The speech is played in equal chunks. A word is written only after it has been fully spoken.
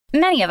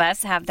Many of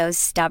us have those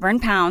stubborn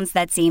pounds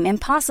that seem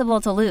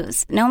impossible to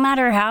lose, no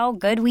matter how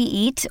good we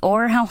eat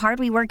or how hard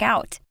we work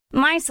out.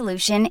 My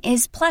solution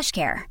is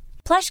PlushCare.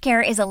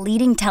 PlushCare is a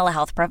leading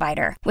telehealth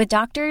provider with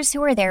doctors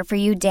who are there for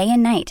you day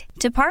and night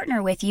to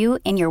partner with you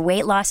in your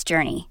weight loss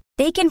journey.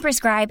 They can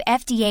prescribe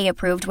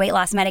FDA-approved weight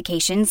loss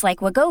medications like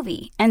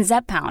Wegovy and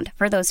Zepbound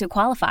for those who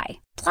qualify.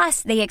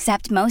 Plus, they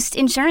accept most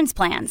insurance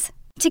plans.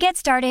 To get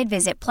started,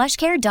 visit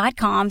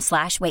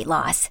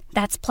plushcare.com/weightloss.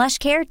 That's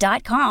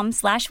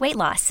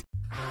plushcare.com/weightloss.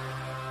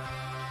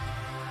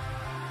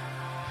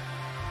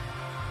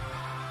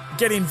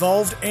 Get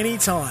involved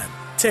anytime.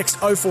 Text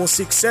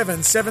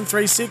 0467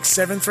 736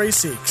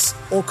 736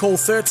 or call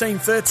 13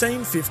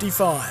 13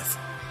 55.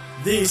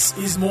 This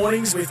is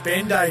Mornings with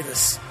Ben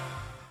Davis.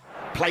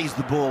 Plays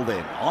the ball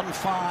then. On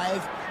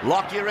 5.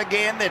 Lockyer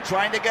again. They're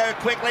trying to go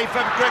quickly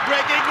from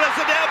Greg Inglis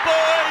and now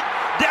Boyd.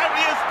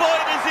 Darius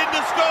Boyd is in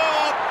to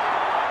score.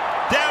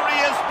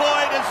 Darius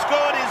Boyd has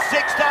scored his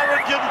 6th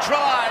Origin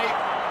try.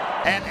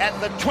 And at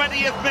the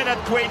 20th minute,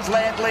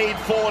 Queensland lead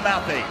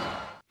 4-0.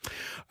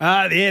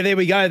 There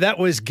we go. That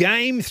was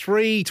Game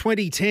 3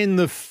 2010,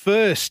 the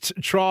first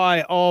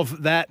try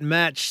of that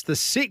match, the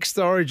 6th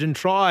Origin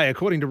try,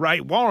 according to Ray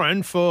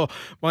Warren, for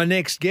my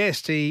next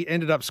guest. He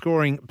ended up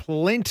scoring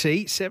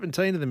plenty,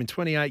 17 of them in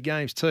 28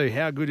 games too.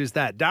 How good is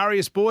that?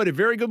 Darius Boyd, a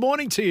very good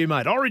morning to you,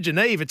 mate. Origin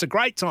Eve, it's a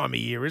great time of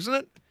year, isn't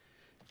it?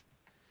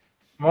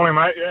 Morning,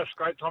 mate. Yes,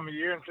 great time of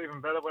year, and it's even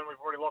better when we've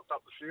already locked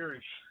up the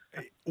series.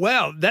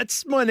 Well,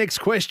 that's my next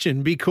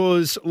question,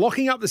 because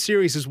locking up the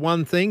series is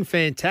one thing.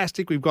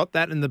 Fantastic. We've got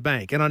that in the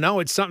bank. And I know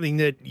it's something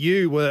that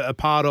you were a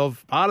part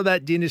of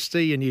that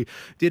dynasty, and you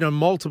did on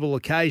multiple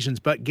occasions.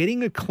 But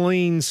getting a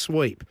clean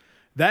sweep,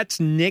 that's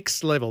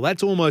next level.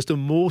 That's almost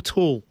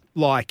immortal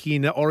like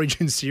in the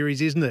Origin series,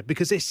 isn't it?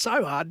 Because they're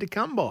so hard to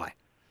come by.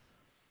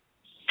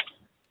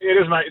 It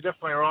is, mate. You're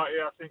definitely right.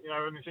 Yeah, I think,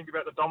 when you think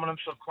about the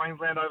dominance of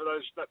Queensland over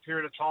that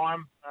period of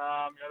time,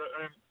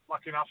 they're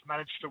lucky enough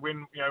managed to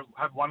win,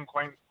 have one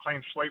clean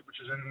sweep,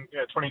 which is in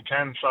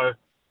 2010. So,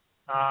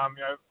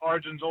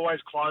 Origin's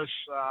always close.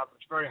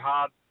 It's very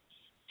hard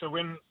to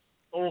win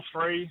all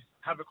three,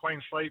 have a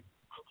clean sweep,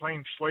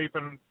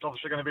 and it's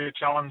obviously going to be a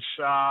challenge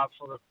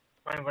for the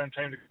Queensland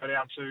team to go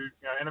down to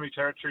enemy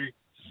territory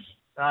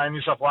in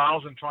New South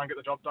Wales and try and get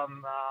the job done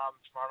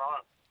tomorrow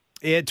night.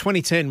 Yeah,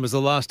 2010 was the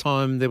last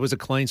time there was a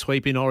clean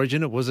sweep in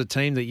Origin. It was a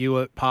team that you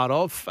were part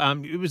of.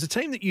 It was a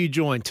team that you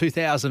joined,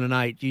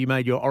 2008. You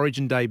made your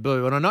Origin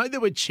debut. And I know there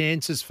were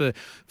chances for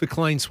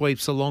clean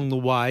sweeps along the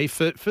way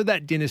for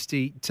that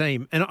dynasty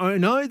team. And I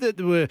know that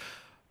there were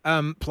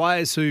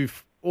players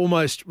who've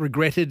almost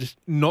regretted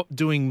not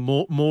doing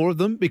more of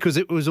them, because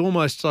it was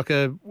almost like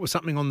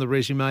something on the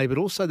resume, but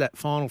also that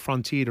final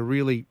frontier to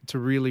really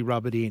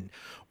rub it in.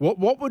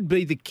 What would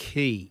be the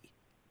key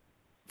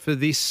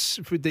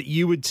that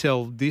you would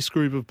tell this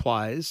group of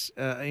players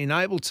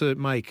able to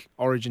make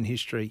Origin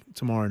history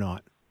tomorrow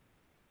night?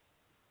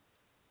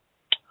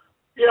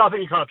 Yeah, I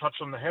think you kind of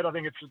touched on the head. I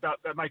think it's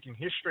about making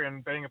history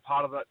and being a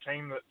part of that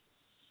team that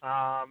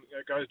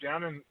goes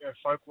down in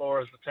folklore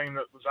as the team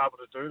that was able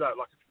to do that.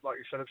 Like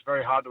you said, it's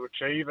very hard to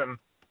achieve, and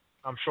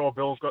I'm sure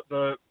Bill's got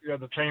the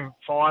team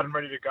fired and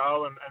ready to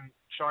go, and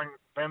showing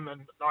them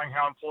and knowing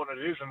how important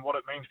it is and what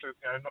it means to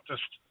not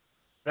just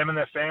them and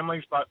their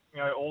families, but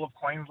all of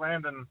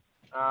Queensland, and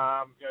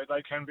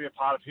they can be a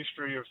part of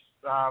history of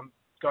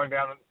going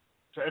down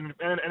to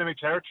enemy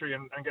territory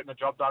and getting the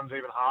job done is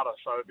even harder.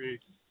 So it'd be a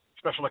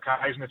special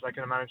occasion if they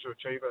can manage to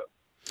achieve it.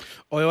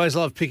 I always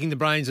love picking the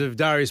brains of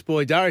Darius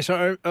Boyd. Darius,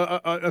 I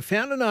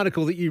found an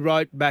article that you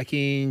wrote back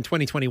in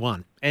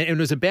 2021, and it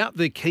was about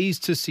the keys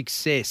to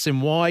success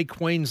and why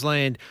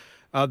Queensland.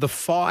 The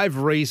 5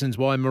 reasons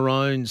why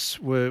Maroons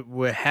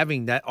were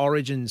having that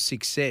Origin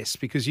success,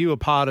 because you were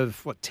part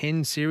of,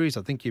 10 series?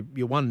 I think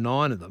you won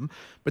 9 of them.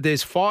 But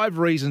there's 5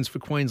 reasons for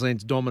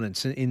Queensland's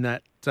dominance in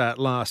that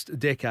last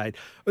decade.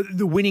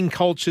 The winning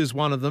culture is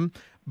one of them.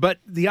 But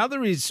the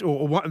other is,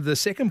 the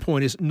second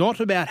point is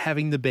not about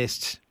having the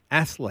best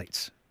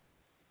athletes.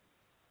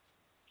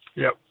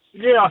 Yep.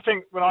 Yeah, I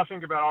think when I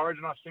think about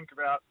Origin, I think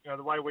about,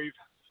 the way we've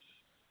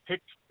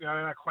picked,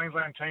 our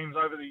Queensland teams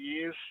over the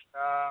years.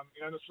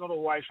 It's not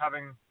always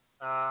having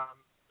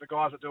the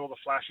guys that do all the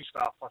flashy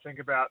stuff. When I think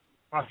about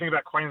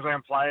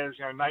Queensland players,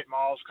 Nate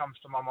Miles comes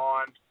to my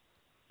mind.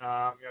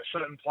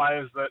 Certain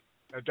players that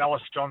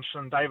Dallas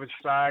Johnson, David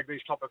Stagg,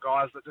 these type of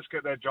guys that just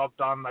get their job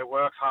done. They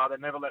work hard. They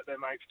never let their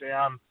mates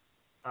down.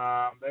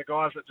 They're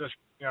guys that just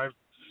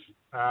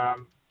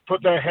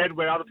put their head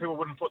where other people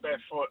wouldn't put their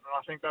foot. And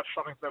I think that's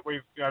something that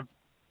we've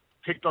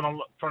picked on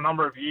for a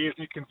number of years.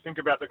 And you can think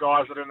about the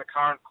guys that are in the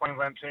current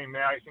Queensland team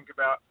now. You think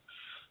about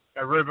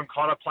Reuben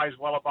Cotter plays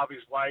well above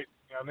his weight.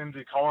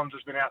 Lindsay Collins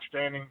has been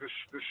outstanding this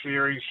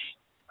series.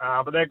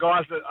 But they're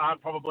guys that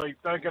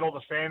don't get all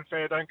the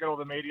fanfare, don't get all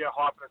the media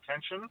hype and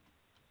attention.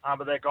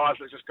 But they're guys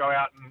that just go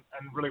out and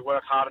really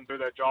work hard and do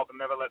their job and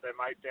never let their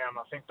mate down.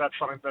 I think that's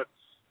something that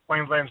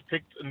Queensland's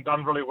picked and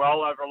done really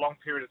well over a long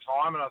period of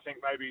time. And I think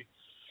maybe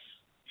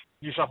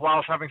New South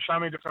Wales having so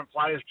many different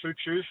players to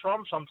choose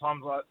from,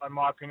 sometimes, in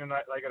my opinion,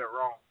 they get it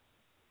wrong.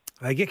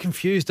 They get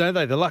confused, don't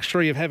they? The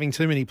luxury of having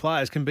too many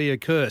players can be a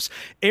curse.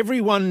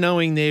 Everyone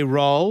knowing their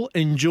role,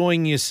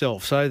 enjoying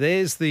yourself. So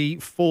there's the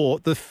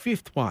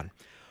fifth one.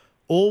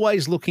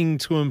 Always looking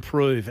to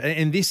improve.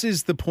 And this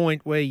is the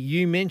point where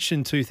you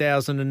mentioned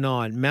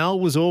 2009. Mal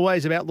was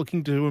always about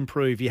looking to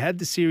improve. You had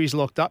the series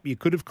locked up. You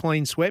could have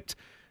clean swept,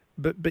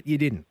 but you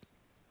didn't.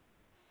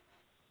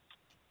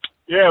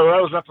 Yeah, well,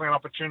 that was definitely an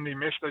opportunity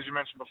missed, as you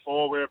mentioned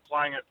before. We were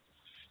playing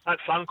at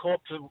Suncorp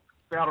to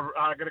be able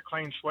to get a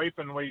clean sweep,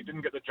 and we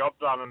didn't get the job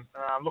done. And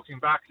looking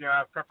back,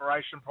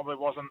 preparation probably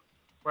wasn't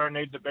where it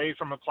needed to be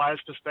from a player's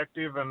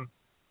perspective, and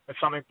it's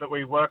something that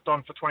we worked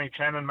on for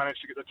 2010 and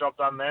managed to get the job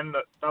done then.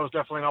 That was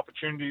definitely an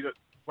opportunity that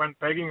went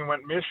begging and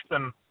went missed,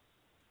 and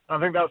I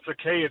think that's the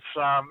key.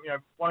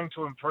 It's wanting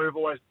to improve,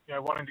 always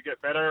wanting to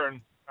get better,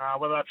 and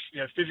whether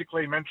that's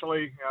physically,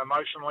 mentally,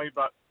 emotionally,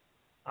 but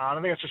I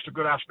think it's just a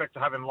good aspect to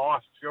have in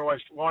life. If you're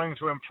always wanting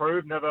to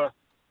improve, never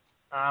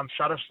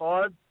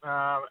satisfied,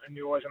 and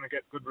you're always going to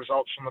get good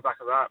results from the back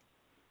of that.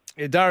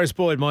 Yeah, Darius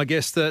Boyd, my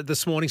guest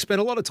this morning, spent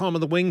a lot of time on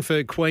the wing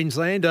for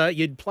Queensland.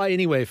 You'd play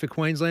anywhere for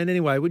Queensland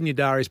anyway, wouldn't you,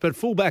 Darius? But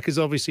fullback is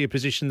obviously a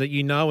position that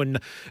you know and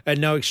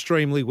know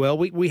extremely well.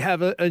 We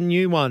have a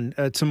new one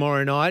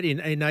tomorrow night in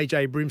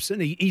AJ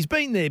Brimson. He's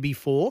been there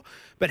before,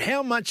 but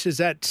how much is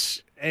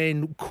that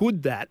and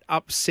could that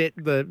upset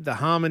the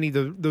harmony,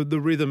 the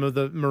rhythm of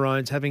the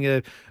Maroons having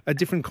a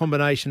different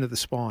combination of the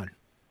spine?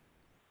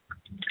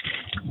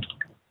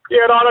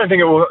 Yeah, no, I don't think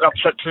it will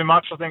upset too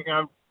much. I think,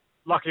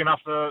 lucky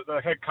enough,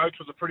 the head coach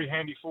was a pretty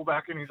handy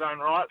fullback in his own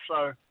right.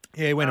 So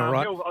yeah, he went all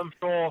right. He'll, I'm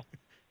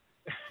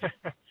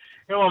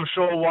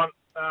sure, want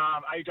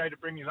AJ to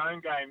bring his own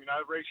game.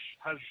 Reece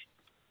has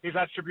his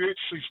attributes,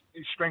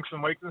 his strengths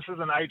and weaknesses,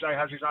 and AJ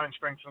has his own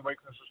strengths and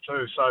weaknesses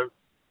too. So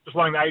just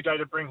wanting AJ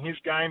to bring his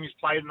game. He's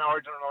played in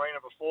Origin and Arena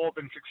before,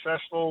 been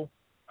successful.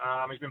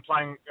 He's been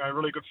playing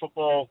really good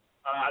football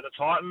at the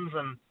Titans,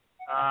 and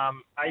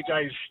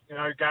AJ's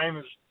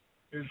game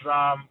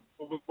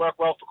will work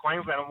well for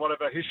Queensland, and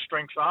whatever his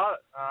strengths are,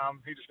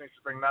 he just needs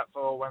to bring that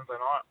for Wednesday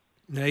night.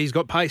 Yeah, he's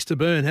got pace to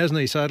burn, hasn't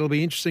he? So it'll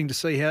be interesting to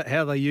see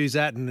how they use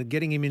that and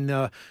getting him in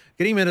at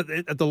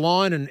the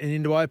line and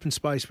into open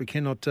space. We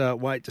cannot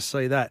wait to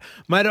see that,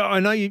 mate. I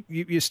know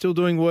you're still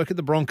doing work at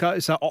the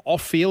Broncos,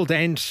 off field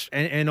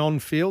and on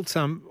field.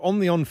 On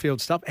the on field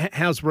stuff,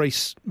 how's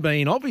Reece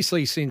been?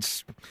 Obviously,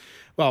 since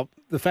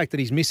the fact that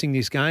he's missing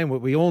this game,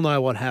 we all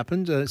know what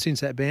happened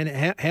since that ban.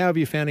 How have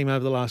you found him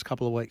over the last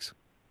couple of weeks?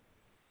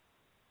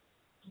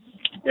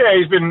 Yeah,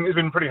 he's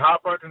been pretty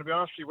heartbroken, to be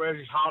honest. He wears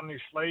his heart on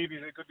his sleeve. He's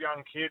a good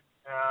young kid.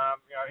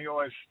 He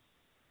always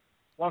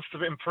wants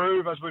to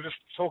improve, as we were just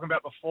talking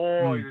about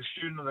before. He's a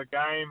student of the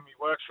game. He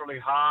works really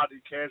hard. He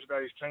cares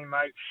about his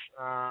teammates.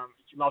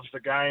 He loves the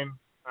game.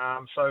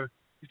 So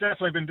he's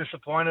definitely been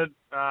disappointed,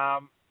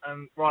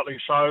 and rightly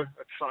so.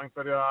 It's something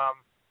that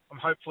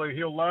hopefully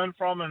he'll learn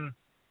from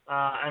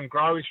and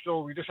grow. He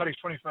just had his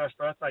 21st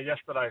birthday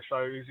yesterday,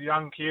 so he's a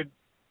young kid,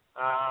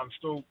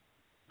 still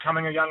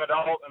becoming a young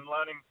adult and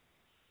learning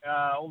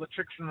all the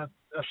tricks of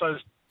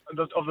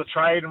the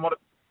trade and what it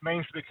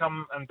means to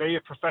become and be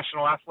a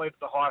professional athlete at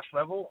the highest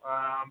level.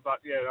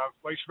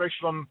 Reece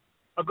on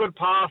a good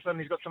path, and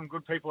he's got some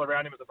good people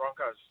around him at the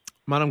Broncos.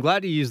 Mate, I'm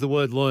glad you used the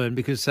word learn,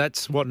 because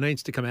that's what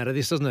needs to come out of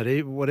this, doesn't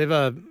it?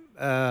 Whatever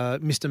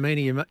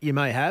misdemeanour you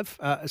may have,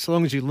 as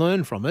long as you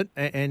learn from it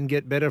and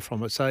get better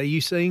from it. So are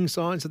you seeing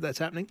signs that that's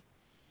happening?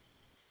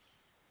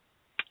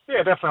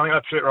 Yeah, definitely.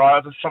 That's it,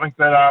 right? It's something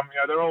that,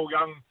 they're all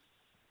young.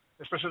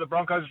 Especially the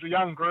Broncos, it's a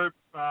young group.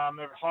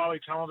 They're highly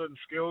talented and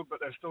skilled,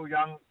 but they're still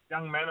young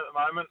men at the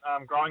moment,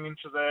 growing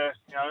into their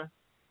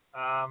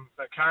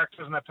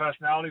characters and their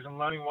personalities and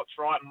learning what's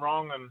right and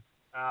wrong. And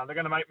they're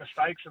going to make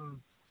mistakes, and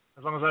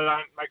as long as they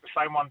don't make the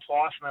same one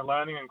twice and they're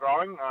learning and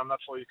growing,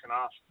 that's all you can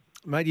ask.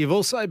 Mate, you've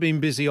also been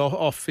busy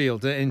off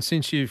field, and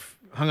since you've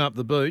hung up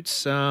the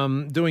boots,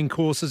 doing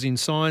courses in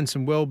science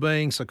and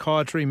wellbeing,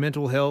 psychiatry,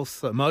 mental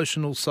health,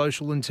 emotional,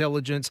 social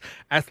intelligence,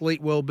 athlete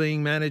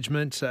wellbeing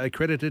management,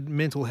 accredited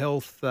mental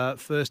health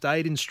first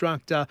aid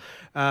instructor,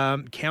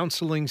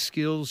 counselling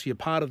skills. You're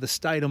part of the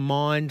State of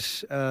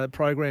Mind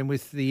program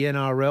with the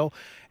NRL.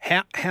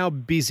 How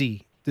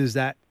busy does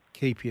that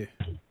keep you?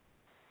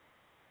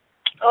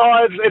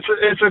 Oh,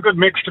 it's a good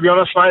mix, to be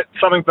honest, mate.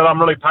 Something that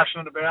I'm really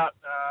passionate about.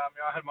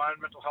 I had my own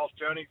mental health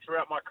journey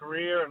throughout my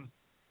career, and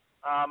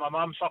my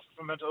mum suffered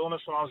from mental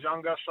illness when I was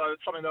younger, so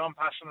it's something that I'm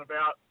passionate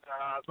about.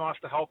 It's nice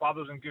to help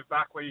others and give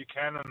back where you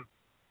can, and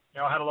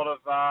I had a lot of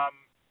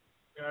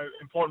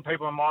important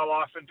people in my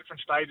life in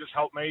different stages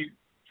help me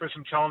through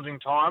some challenging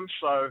times.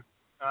 So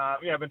I've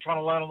been trying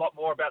to learn a lot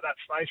more about that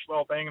space,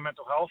 well-being and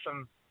mental health,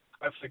 and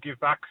hopefully give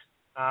back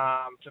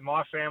to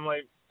my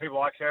family, people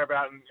I care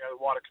about, and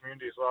the wider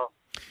community as well.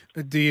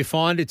 Do you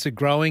find it's a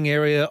growing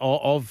area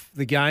of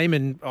the game?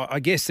 And I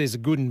guess there's a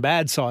good and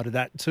bad side of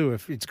that too.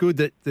 If it's good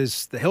that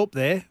there's the help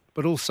there,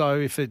 but also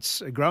if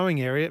it's a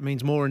growing area, it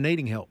means more are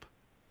needing help.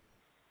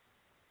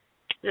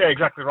 Yeah,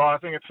 exactly right. I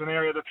think it's an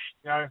area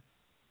that's,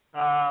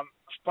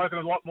 spoken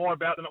a lot more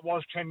about than it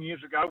was 10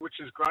 years ago, which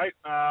is great.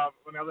 On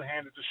the other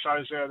hand, it just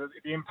shows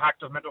the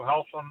impact of mental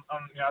health on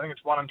I think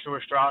it's 1 in 2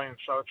 Australians.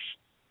 So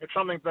it's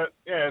something that,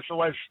 it's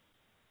always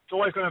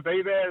going to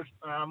be there.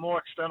 More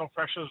external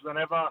pressures than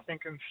ever, I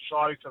think, in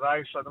society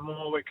today. So the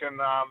more we can,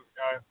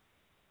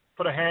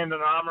 put a hand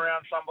and arm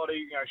around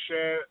somebody,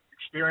 share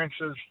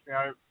experiences,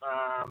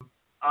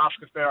 ask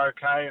if they're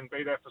okay and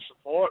be there for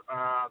support,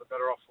 the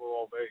better off we'll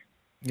all be.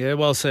 Yeah,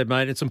 well said,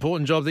 mate. It's an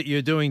important job that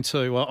you're doing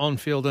too, on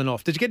field and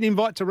off. Did you get an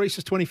invite to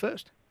Reese's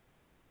 21st?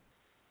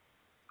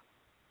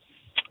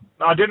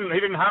 No, I didn't. He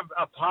didn't have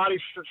a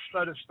party,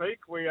 so to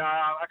speak. We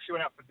actually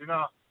went out for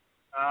dinner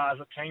as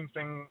a team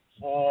thing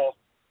for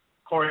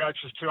Corey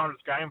Oates'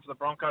 200th game for the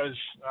Broncos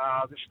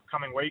this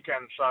coming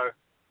weekend. So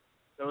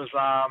there was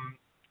a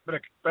bit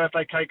of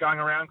birthday cake going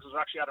around because it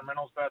was actually Adam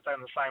Reynolds' birthday on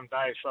the same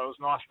day. So it was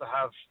nice to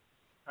have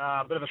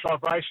a bit of a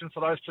celebration for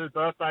those 2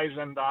 birthdays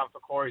and for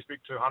Corey's big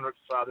 200th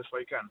this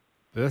weekend.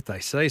 Birthday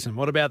season.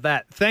 What about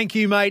that? Thank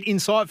you, mate.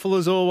 Insightful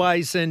as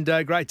always, and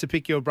great to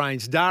pick your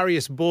brains.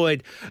 Darius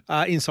Boyd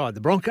inside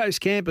the Broncos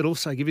camp, but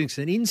also giving us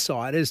an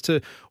insight as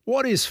to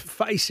what is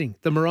facing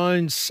the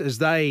Maroons as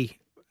they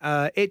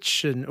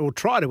etch or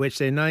try to etch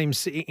their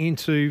names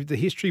into the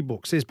history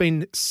books. There's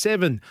been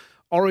 7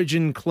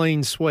 Origin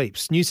clean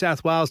sweeps. New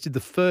South Wales did the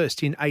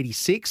first in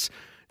 86.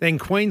 Then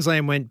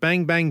Queensland went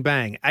bang, bang,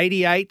 bang.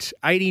 88,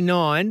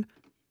 89.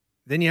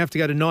 Then you have to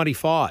go to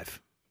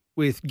 95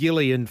 with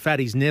Gilly and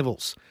Fatty's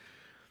Neville's.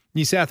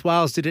 New South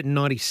Wales did it in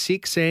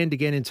 96 and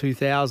again in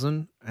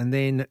 2000 and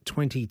then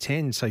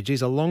 2010. So,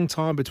 geez, a long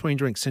time between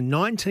drinks. In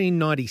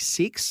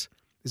 1996,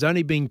 there's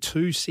only been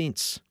 2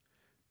 since.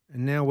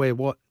 And now we're,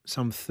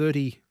 some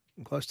 30,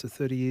 close to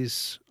 30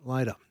 years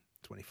later.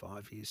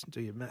 25 years. Do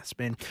your maths,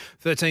 Ben.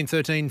 13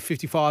 13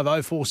 55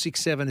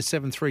 0467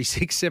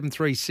 736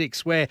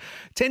 736. We're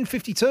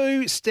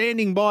 10:52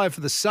 standing by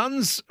for the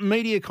Suns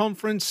media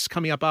conference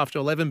coming up after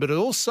 11, but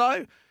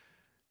also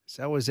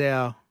so is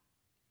our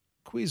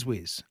quiz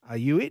whiz. Are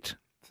you it?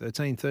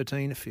 13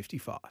 13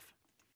 55.